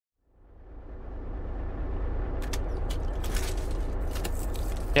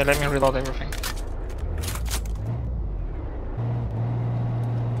Yeah, let me reload everything.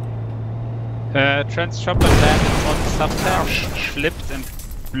 Trent's chopper landed on subtab, flipped and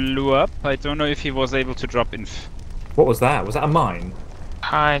blew up. I don't know if he was able to drop inf. What was that? Was that a mine?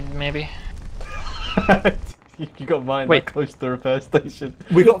 Hide, maybe. You got mine Wait. that close to the repair station.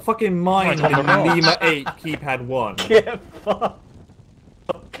 We got fucking mined Wait, in no. Lima 8 keypad 1. Yeah, fuck.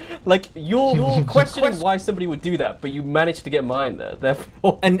 Like, you're questioning why somebody would do that, but you managed to get mine there,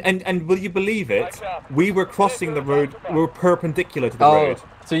 therefore... And will you believe it? We were crossing the road, we were perpendicular to the road.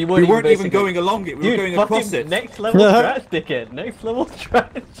 So you We weren't even basically- going along it, we were going across it. Next level trash, dickhead. Next level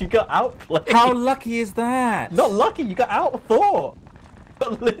trash. You got outplayed. How lucky is that? Not lucky, you got outthought.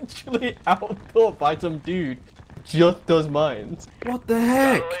 Got literally outthought by some dude who just does mines. What the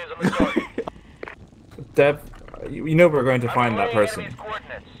heck? Dev, you know we're going to find that person.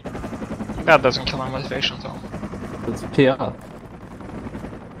 That doesn't kill my motivation though. It's PR.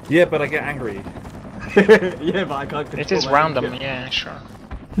 Yeah, but I get angry. Yeah, but I can't control It is my random, anger. yeah, sure.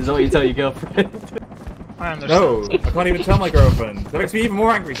 Is that what you tell your girlfriend? I understand. No, I can't even tell my girlfriend. That makes me even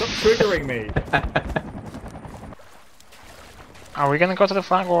more angry. Stop triggering me. Are we gonna go to the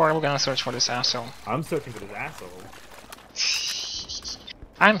flag or are we gonna search for this asshole? I'm searching for this asshole.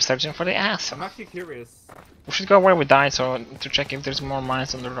 I'm searching for the asshole. I'm actually curious. We should go where we died so to check if there's more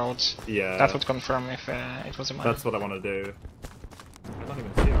mines on the roads. Yeah. That would confirm if it was a mine. That's what I want to do. I don't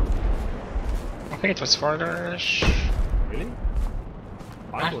even see him. I think it was further. Really?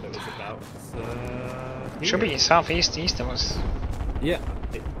 I thought it was about. Should be southeast, east of us. Yeah.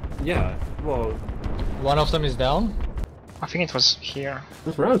 Yeah. Well. One of them is down. I think it was here.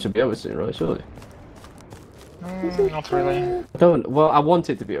 This round should be over soon, right? Surely. Not really. Well, I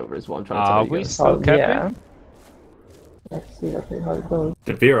want it to be over, is what I'm trying to tell Are you we guys. still capping? Yeah. Let's see how it goes.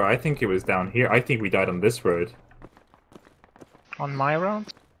 Deviro, I think it was down here. I think we died on this road. On my road?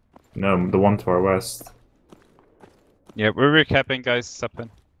 No, the one to our west. Yeah, we're recapping, guys. Sup in.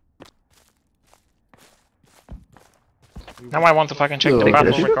 Now I want to fucking check the Take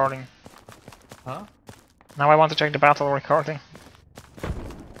battle it. recording. Huh? Now I want to check the battle recording.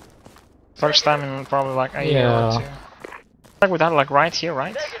 First time in probably like a year or two. Like we died like right here,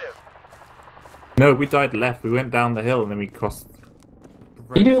 right? No, we died left. We went down the hill and then we crossed.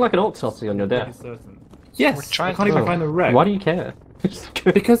 Are you doing like an autopsy on your Pretty death? certain. We're Yes, I trying can't to- even find the wreck. Why do you care?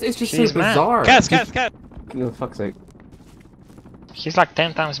 Because it's just He's so mad. bizarre. Cat! Oh, fuck's sake. He's like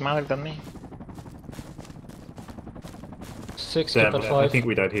 10 times madder than me. 6 Deb, keep at I 5. think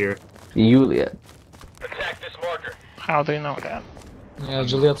we died here. Juliet. How do you know that? Yeah,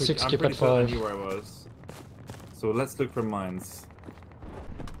 Juliet 6 I'm keep pretty at certain I 5. knew where I was. So let's look for mines.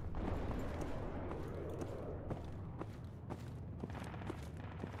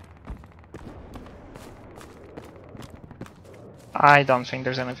 I don't think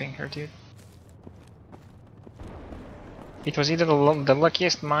there's anything here, dude. It was either the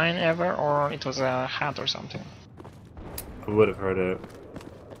luckiest mine ever, or it was a hat or something. I would have heard it.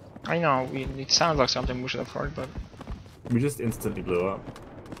 I know, it sounds like something we should have heard, but We just instantly blew up.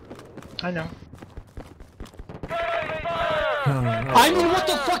 I know. I mean, what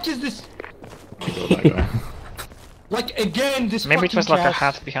the fuck is this? Kill that guy. Like, again, this Maybe it fucking was like a cast.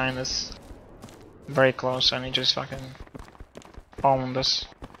 hat behind us. Very close, and he just fucking owned us.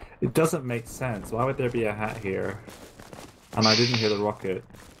 It doesn't make sense. Why would there be a hat here? And I didn't hear the rocket.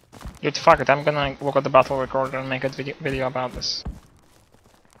 Dude, fuck it, I'm gonna look at the battle recorder and make a video about this.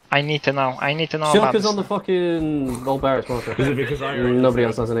 I need to know about Shulker's this. on the fucking old Barrett smoker. Is it because I already Nobody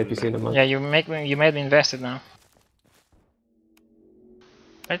else said- has an APC in mind. Yeah, you made me invested now.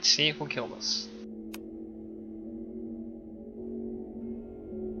 Let's see who killed us.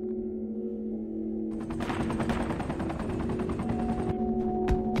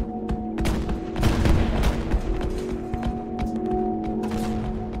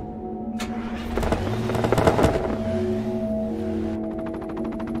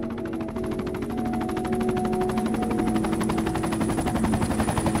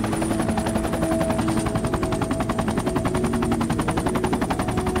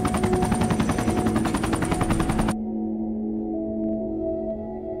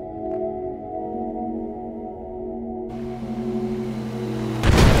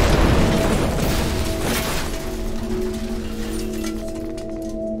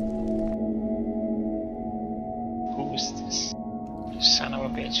 Who's this? You son of a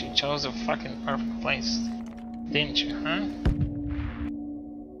bitch, you chose a fucking perfect place. Didn't you, huh?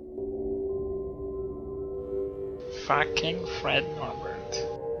 Fucking Fred Norberg.